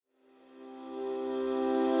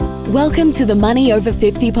Welcome to the Money Over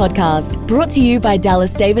 50 podcast, brought to you by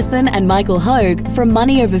Dallas Davison and Michael Hogue from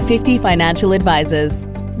Money Over 50 Financial Advisors.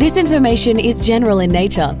 This information is general in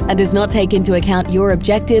nature and does not take into account your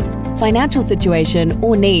objectives, financial situation,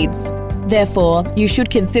 or needs. Therefore, you should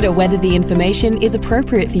consider whether the information is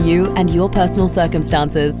appropriate for you and your personal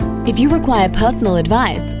circumstances. If you require personal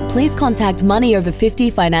advice, please contact Money Over 50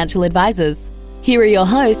 Financial Advisors. Here are your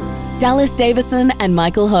hosts, Dallas Davison and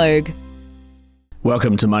Michael Hogue.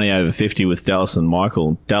 Welcome to Money Over 50 with Dallas and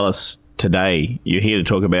Michael. Dallas, today you're here to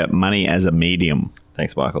talk about money as a medium.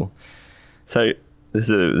 Thanks, Michael. So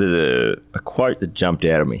there's a quote that jumped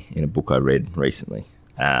out at me in a book I read recently,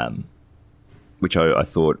 which I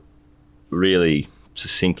thought really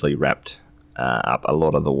succinctly wrapped up a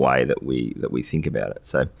lot of the way that we think about it.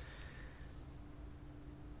 So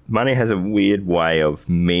money has a weird way of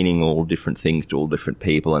meaning all different things to all different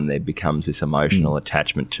people, and there becomes this emotional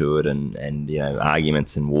attachment to it, and you know,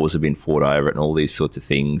 arguments and wars have been fought over it and all these sorts of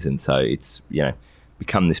things, and so it's, you know,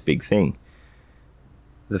 become this big thing.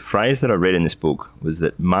 The phrase that I read in this book was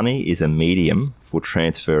that money is a medium for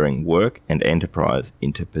transferring work and enterprise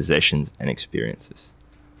into possessions and experiences.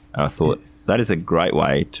 And I thought that is a great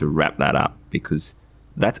way to wrap that up, because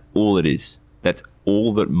that's all it is. That's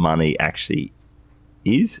all that money actually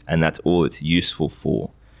is, and that's all it's useful for,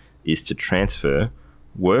 is to transfer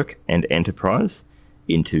work and enterprise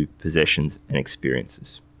into possessions and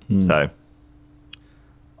experiences. So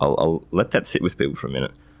I'll let that sit with people for a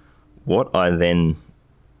minute. What I then,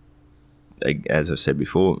 as I've said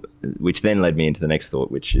before, which then led me into the next thought,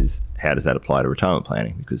 which is, how does that apply to retirement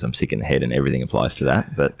planning? Because I'm sick in the head and everything applies to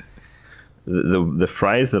that. But the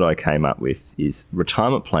phrase that I came up with is,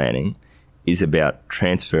 retirement planning is about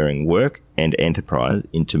transferring work and enterprise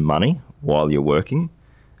into money while you're working,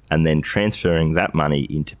 and then transferring that money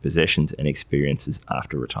into possessions and experiences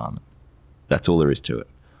after retirement. That's all there is to it.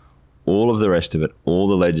 All of the rest of it, all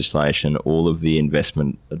the legislation, all of the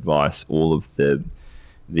investment advice, all of the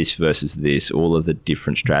this versus this, all of the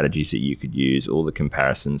different strategies that you could use, all the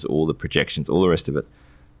comparisons, all the projections, all the rest of it,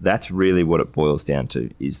 that's really what it boils down to,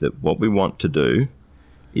 is that what we want to do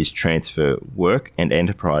is transfer work and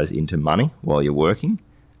enterprise into money while you're working,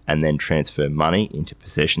 and then transfer money into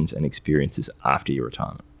possessions and experiences after your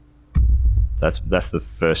retirement. That's the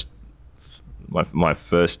first, my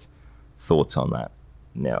first thoughts on that.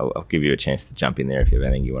 Now I'll give you a chance to jump in there if you have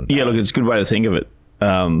anything you want to. Yeah, look, it's a good way to think of it.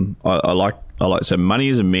 I like so money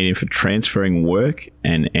is a medium for transferring work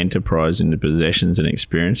and enterprise into possessions and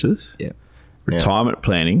experiences. Yeah. Retirement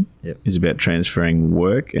planning is about transferring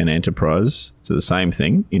work and enterprise, so the same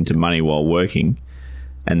thing, into money while working,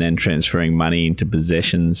 and then transferring money into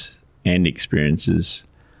possessions and experiences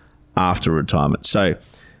after retirement. So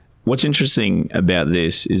what's interesting about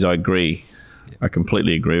this is I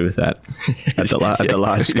completely agree with that at the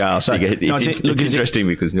large scale. So it's interesting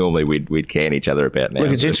because normally we'd can each other about now.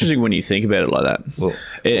 Look, it's interesting when you think about it like that. Well,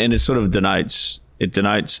 and it sort of denotes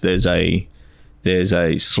there's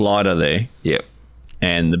a slider there. Yep.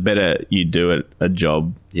 And the better you do a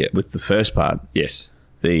job with the first part, yes,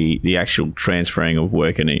 the actual transferring of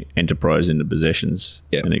work and enterprise into possessions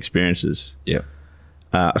and experiences. Yeah.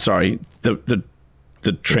 The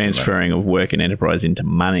transferring of work and enterprise into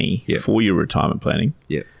money for your retirement planning.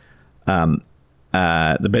 Yeah.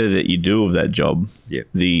 The better that you do of that job,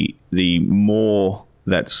 the more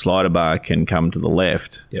that slider bar can come to the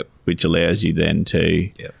left, which allows you then to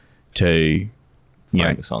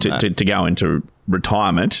go into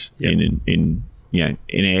retirement in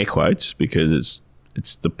air quotes, because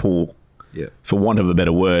it's the poor, for want of a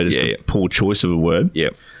better word, it's the poor choice of a word.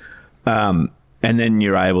 And then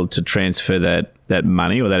you're able to transfer that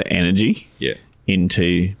money or that energy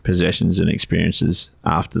into possessions and experiences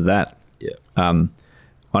after that. On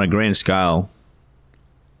a grand scale,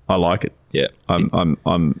 I like it.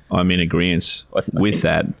 I'm in agreement with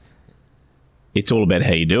that. It's all about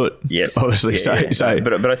how you do it. Yes, obviously.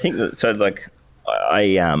 But I think that, so like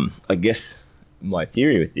I guess my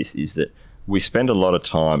theory with this is that we spend a lot of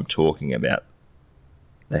time talking about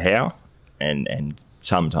the how and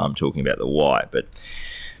some time talking about the why. But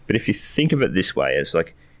if you think of it this way, it's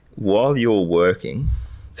like, while you're working,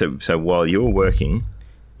 so while you're working,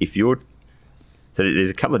 so there's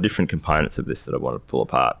a couple of different components of this that I want to pull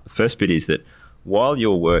apart. The first bit is that while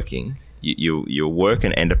you're working, your work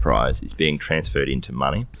and enterprise is being transferred into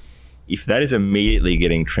money. If that is immediately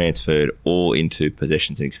getting transferred all into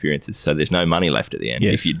possessions and experiences, so there's no money left at the end.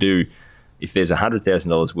 Yes. If there's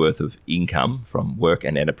 $100,000 worth of income from work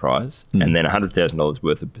and enterprise, and then $100,000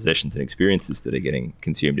 worth of possessions and experiences that are getting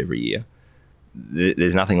consumed every year,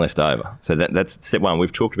 there's nothing left over. So that's step one.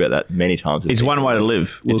 We've talked about that many times. It's one way to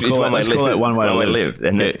live. Let's call it one way to live.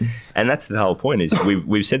 And that's the whole point. Is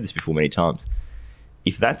we've said this before many times.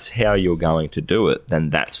 If that's how you're going to do it, then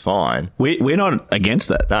that's fine. We're not against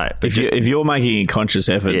that. No. If you're making a conscious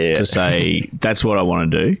effort to say, that's what I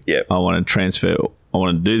want to do, I want to transfer, I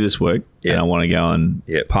want to do this work, and I want to go and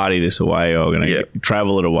party this away, or I'm going to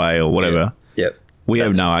travel it away, or whatever, we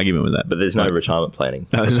have no argument with that. But there's no retirement planning.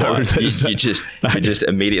 No, there's no you just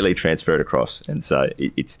immediately transfer it across. And so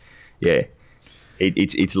it's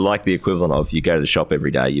like the equivalent of you go to the shop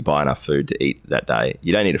every day, you buy enough food to eat that day.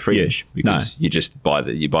 You don't need a fridge because you just buy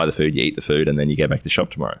the food, you eat the food, and then you go back to the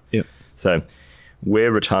shop tomorrow. Yep. So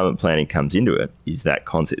where retirement planning comes into it is that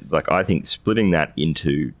concept. Like, I think splitting that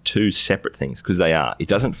into two separate things, because they are. It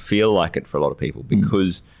doesn't feel like it for a lot of people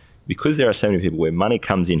because there are so many people where money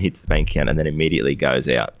comes in, hits the bank account, and then immediately goes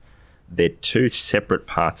out. They're two separate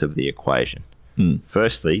parts of the equation.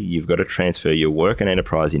 Firstly, you've got to transfer your work and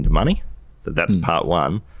enterprise into money. So that's part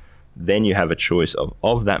one. Then you have a choice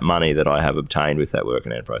of that money that I have obtained with that work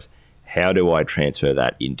and enterprise. How do I transfer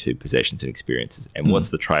that into possessions and experiences? And what's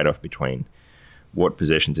the trade-off between what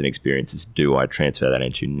possessions and experiences do I transfer that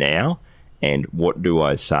into now, and what do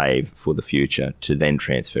I save for the future to then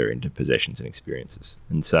transfer into possessions and experiences?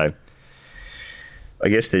 And so I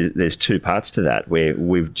guess there's two parts to that, where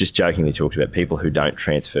we've just jokingly talked about people who don't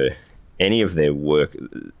transfer any of their work.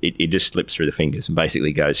 It just slips through the fingers and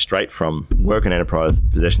basically goes straight from work and enterprise,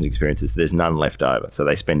 possessions, experiences. There's none left over, so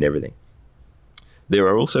they spend everything. There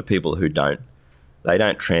are also people who don't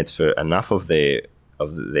transfer enough of their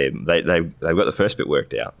they've got the first bit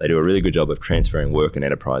worked out. They do a really good job of transferring work and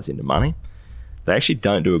enterprise into money. They actually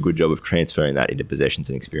don't do a good job of transferring that into possessions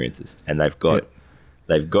and experiences, and they've got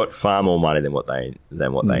far more money than what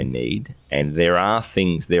they need. And there are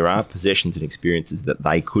possessions and experiences that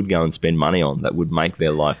they could go and spend money on that would make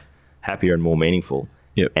their life happier and more meaningful.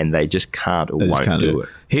 And they just can't or won't do it.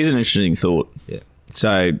 Here's an interesting thought.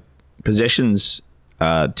 So possessions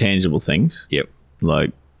are tangible things.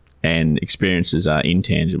 And experiences are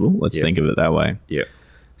intangible. Let's think of it that way.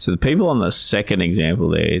 So the people on the second example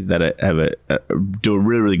there that do a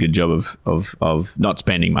really, really good job of not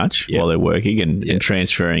spending much while they're working and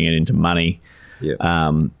transferring it into money,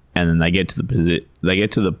 and then they get to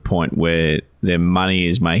the point where their money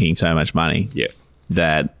is making so much money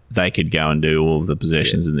that they could go and do all of the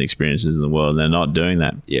possessions and the experiences in the world, and they're not doing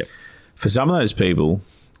that. For some of those people,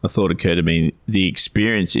 a thought occurred to me: the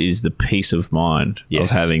experience is the peace of mind of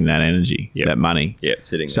having that energy, that money.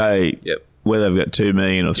 Sitting there. So. Whether they've got 2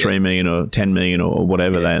 million or 3 million or 10 million or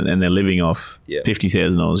whatever, and they're living off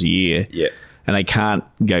 $50,000 a year, and they can't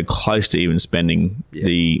go close to even spending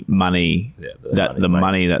the money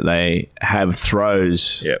money that they have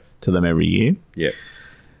throws to them every year.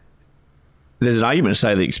 There's an argument to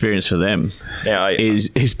say the experience for them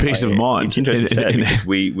is peace of mind. It's interesting to say, because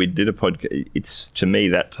we did a podcast. To me,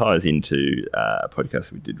 that ties into a podcast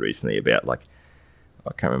we did recently about, like,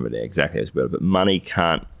 I can't remember exactly how it's worded, but money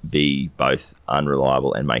can't be both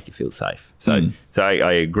unreliable and make you feel safe. So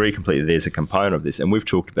I agree completely. There's a component of this, and we've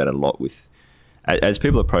talked about it a lot with, as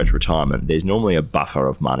people approach retirement, there's normally a buffer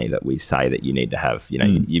of money that we say that you need to have.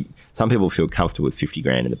 Some people feel comfortable with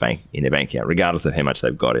 $50,000 in their bank account, regardless of how much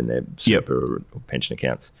they've got in their super or pension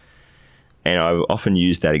accounts. And I've often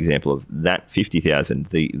used that example of that $50,000,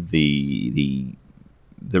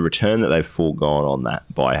 the return that they've foregone on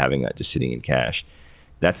that by having that just sitting in cash.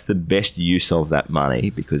 That's the best use of that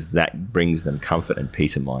money, because that brings them comfort and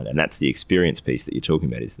peace of mind. And that's the experience piece that you're talking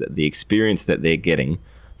about, is that the experience that they're getting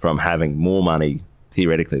from having more money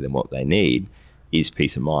theoretically than what they need is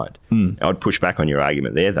peace of mind. I'd push back on your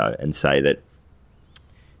argument there, though, and say that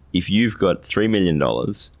if you've got $3 million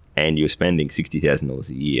and you're spending $60,000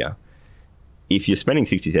 a year, if you're spending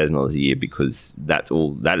 $60,000 a year because that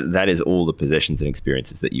is all the possessions and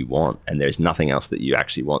experiences that you want, and there's nothing else that you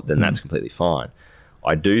actually want, then that's completely fine.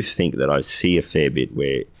 I do think that I see a fair bit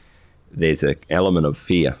where there's an element of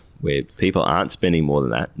fear, where people aren't spending more than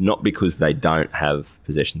that, not because they don't have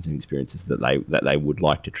possessions and experiences that they would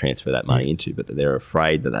like to transfer that money into, but that they're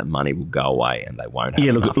afraid that money will go away and they won't have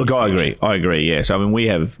enough. Look, I agree. Yeah. So I mean, we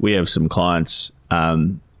have some clients,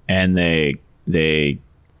 and they're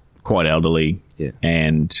quite elderly,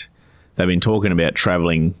 and they've been talking about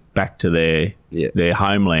travelling back to their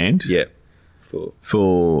homeland.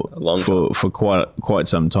 For quite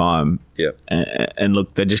some time. And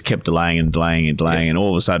look, they just kept delaying, and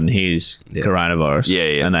all of a sudden here's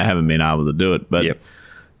coronavirus. And they haven't been able to do it.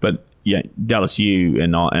 But Dallas, you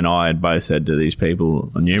and I had both said to these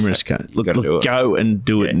people on numerous occasions, look, go and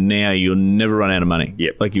do it now. You'll never run out of money.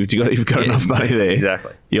 Yep. Like you've got enough money there.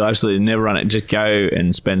 Exactly. You'll absolutely never run it. Just go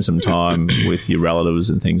and spend some time with your relatives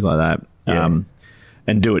and things like that.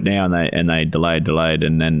 And do it now. And they delayed.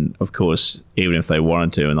 And then, of course, even if they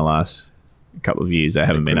wanted to in the last couple of years, they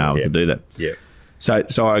haven't been able to do that. Yeah.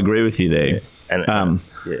 So I agree with you there. And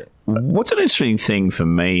what's an interesting thing for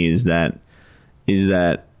me is that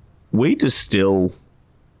we distill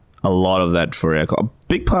a lot of that for a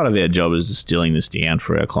big part of our job is distilling this down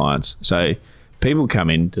for our clients. So people come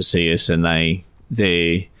in to see us and they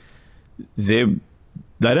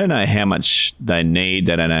don't know how much they need.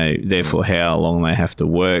 They don't know therefore how long they have to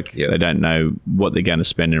work. They don't know what they're going to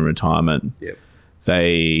spend in retirement.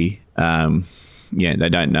 They they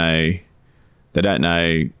don't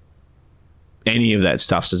know any of that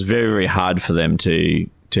stuff. So it's very, very hard for them to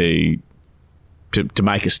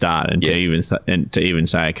make a start and to even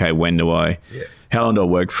say, okay, how long do I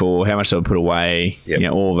work for? How much do I put away?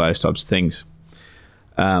 All of those types of things.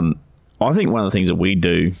 I think one of the things that we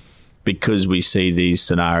do, because we see these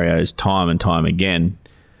scenarios time and time again,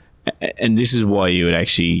 and this is why you would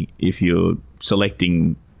actually, if you're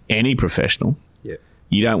selecting any professional,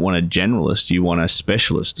 you don't want a generalist, you want a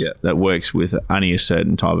specialist that works with only a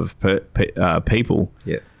certain type of people.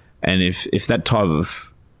 And if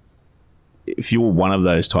you're one of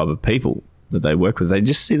those type of people that they work with, they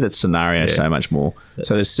just see that scenario so much more.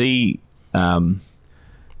 So they see the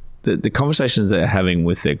conversations they're having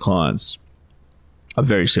with their clients are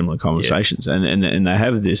very similar conversations, and they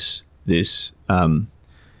have this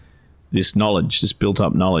knowledge, this built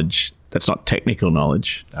up knowledge that's not technical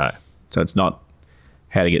knowledge. So it's not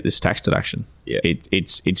how to get this tax deduction.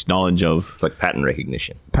 It's knowledge of, it's like pattern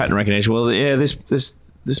recognition. Well,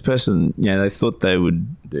 this person, they thought they would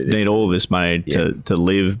need all of this money to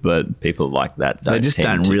live, but people like that they just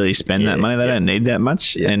don't really spend that money. They don't need that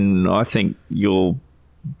much. And I think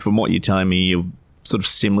from what you're telling me, you're sort of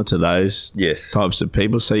similar to those types of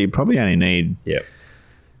people. So you probably only need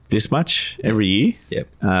this much every year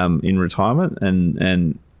in retirement.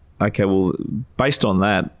 And okay, well, based on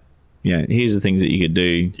that, here's the things that you could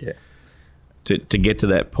do to get to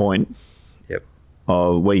that point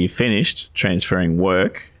of where you finished transferring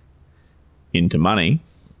work into money,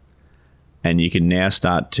 and you can now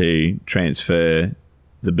start to transfer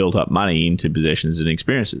the built-up money into possessions and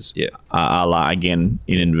experiences. Again,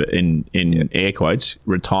 in air quotes,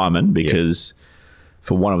 retirement, because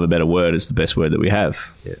for want of a better word, it's the best word that we have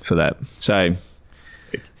for that. So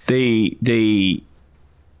when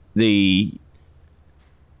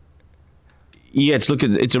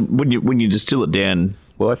you distill it down.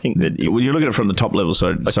 Well, I think that when you look at it from the top level,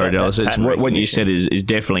 sorry, Dallas, it's what you said is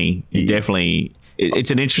definitely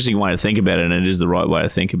it's an interesting way to think about it, and it is the right way to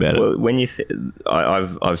think about it. Well, when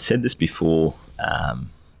I've said this before,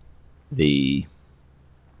 the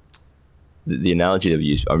analogy that I've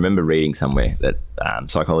used, I remember reading somewhere that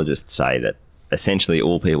psychologists say that essentially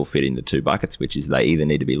all people fit into two buckets, which is they either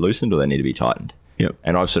need to be loosened or they need to be tightened.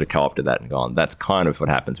 And I've sort of co-opted that and gone, that's kind of what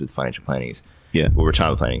happens with financial planning or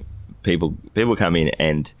retirement planning. People come in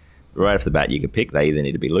and right off the bat you can pick, they either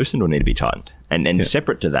need to be loosened or need to be tightened. And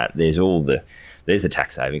separate to that, there's the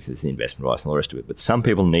tax savings, there's the investment advice and all the rest of it. But some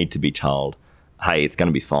people need to be told, hey, it's going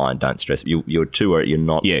to be fine, don't stress. You're too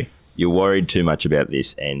worried, you're worried too much about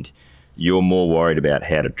this, and you're more worried about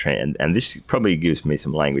how to and this probably gives me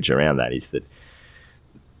some language around that, is that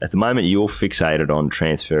at the moment you're fixated on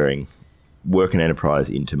transferring work and enterprise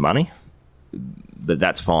into money.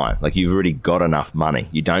 That's fine. Like, you've already got enough money.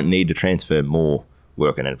 You don't need to transfer more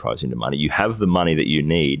work and enterprise into money. You have the money that you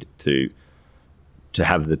need to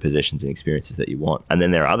have the possessions and experiences that you want. And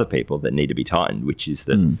then there are other people that need to be tightened, which is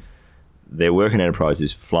that their work and enterprise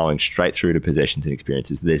is flowing straight through to possessions and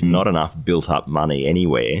experiences. There's not enough built up money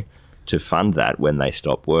anywhere to fund that when they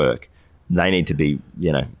stop work. They need to be,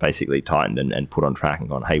 basically tightened and put on track and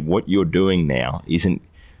gone, hey, what you're doing now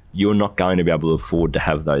you're not going to be able to afford to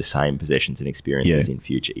have those same possessions and experiences in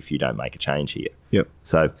future if you don't make a change here.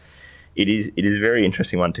 So it is a very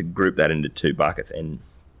interesting one to group that into two buckets. And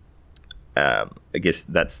I guess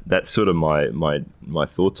that's sort of my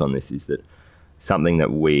thoughts on this, is that something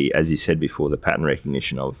that we, as you said before, the pattern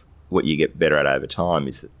recognition of what you get better at over time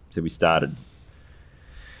is that,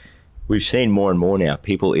 we've seen more and more now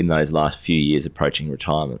people in those last few years approaching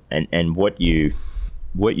retirement, and what you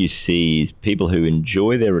see is people who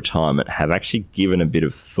enjoy their retirement have actually given a bit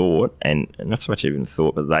of thought, and not so much even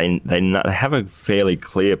thought, but they have a fairly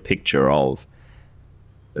clear picture of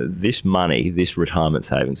this money, this retirement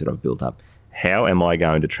savings that I've built up. How am I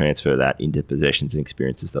going to transfer that into possessions and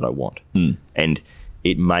experiences that I want? And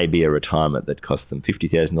it may be a retirement that costs them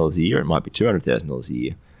 $50,000 a year. It might be $200,000 a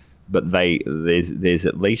year, but there's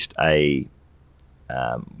at least a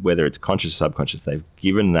whether it's conscious or subconscious, they've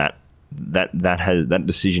given that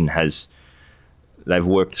decision has, they've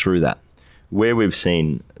worked through that. Where we've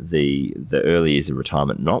seen the early years of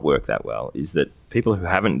retirement not work that well is that people who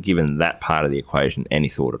haven't given that part of the equation any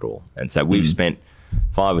thought at all. And so we've spent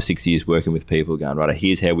 5 or 6 years working with people going, right,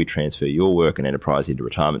 here's how we transfer your work and enterprise into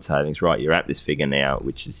retirement savings. Right, you're at this figure now,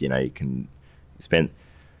 which is, you can spend.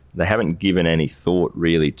 They haven't given any thought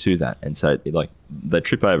really to that. And so like they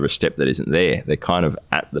trip over a step that isn't there. They're kind of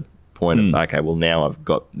at the point of, okay, well, now I've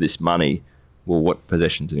got this money. Well, what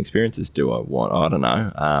possessions and experiences do I want? I don't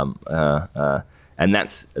know. And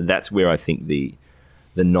that's where I think the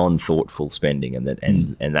non-thoughtful spending and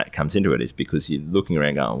that comes into it, is because you're looking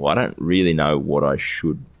around going, well, I don't really know what I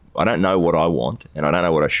don't know what I want, and I don't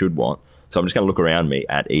know what I should want. So I'm just going to look around me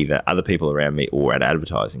at either other people around me or at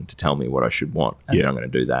advertising to tell me what I should want, and then I'm going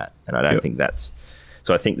to do that. And I don't think that's.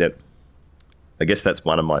 So I guess that's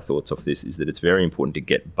one of my thoughts off this, is that it's very important to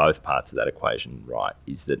get both parts of that equation right.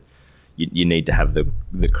 Is that you need to have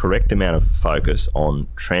the correct amount of focus on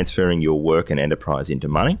transferring your work and enterprise into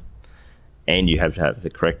money, and you have to have the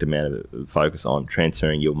correct amount of focus on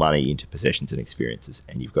transferring your money into possessions and experiences.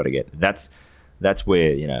 And you've got to get that's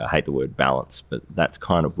where, I hate the word balance, but that's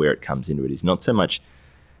kind of where it comes into it. Is not so much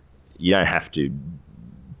you don't have to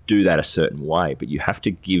do that a certain way, but you have to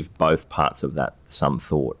give both parts of that some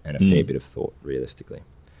thought and a fair bit of thought, realistically.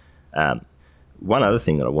 One other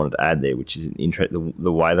thing that I wanted to add there, which is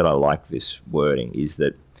the way that I like this wording, is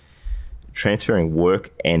that transferring work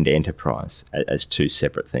and enterprise as two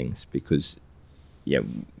separate things, because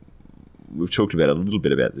we've talked about a little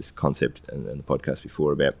bit about this concept in the podcast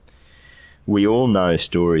before, about we all know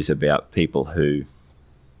stories about people who,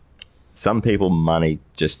 some people, money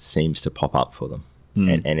just seems to pop up for them.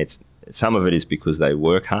 And it's, some of it is because they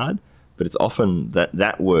work hard, but it's often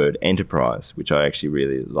that word enterprise, which I actually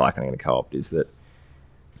really like, and I'm going to co-opt, is that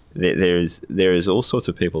there is all sorts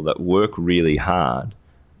of people that work really hard,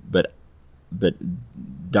 but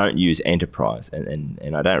don't use enterprise.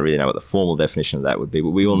 And I don't really know what the formal definition of that would be, but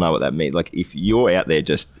we all know what that means. Like, if you're out there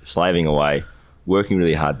just slaving away, working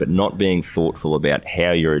really hard, but not being thoughtful about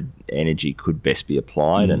how your energy could best be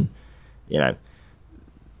applied, and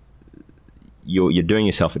you're doing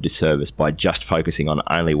yourself a disservice by just focusing on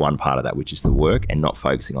only one part of that, which is the work, and not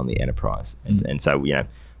focusing on the enterprise. And so,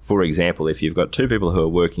 for example, if you've got two people who are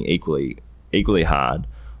working equally hard,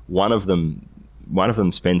 one of them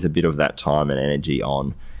spends a bit of that time and energy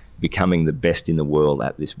on becoming the best in the world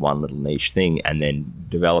at this one little niche thing, and then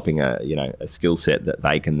developing a skill set that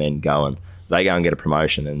they can then go and get a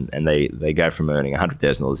promotion, and they go from earning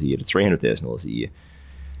 $100,000 a year to $300,000 a year.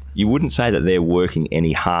 You wouldn't say that they're working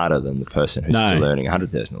any harder than the person who's still earning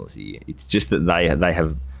 $100,000 a year. It's just that they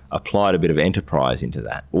have applied a bit of enterprise into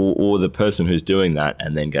that, or the person who's doing that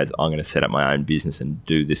and then goes, I'm going to set up my own business and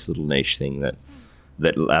do this little niche thing that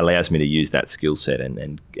allows me to use that skill set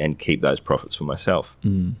and keep those profits for myself.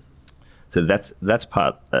 So that's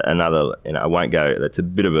part another. I won't go. That's a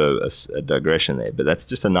bit of a digression there, but that's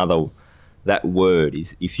just another. That word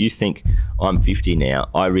is, if you think, I'm 50 now,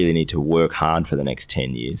 I really need to work hard for the next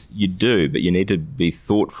 10 years. You do, but you need to be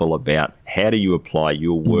thoughtful about how do you apply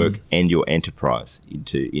your work and your enterprise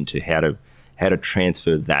into how to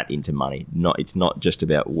transfer that into money. It's not just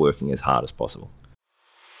about working as hard as possible.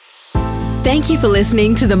 Thank you for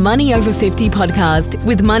listening to the Money Over 50 podcast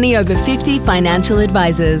with Money Over 50 Financial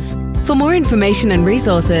Advisors. For more information and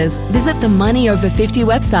resources, visit the Money Over 50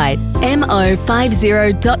 website,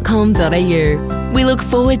 mo50.com.au. We look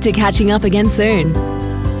forward to catching up again soon.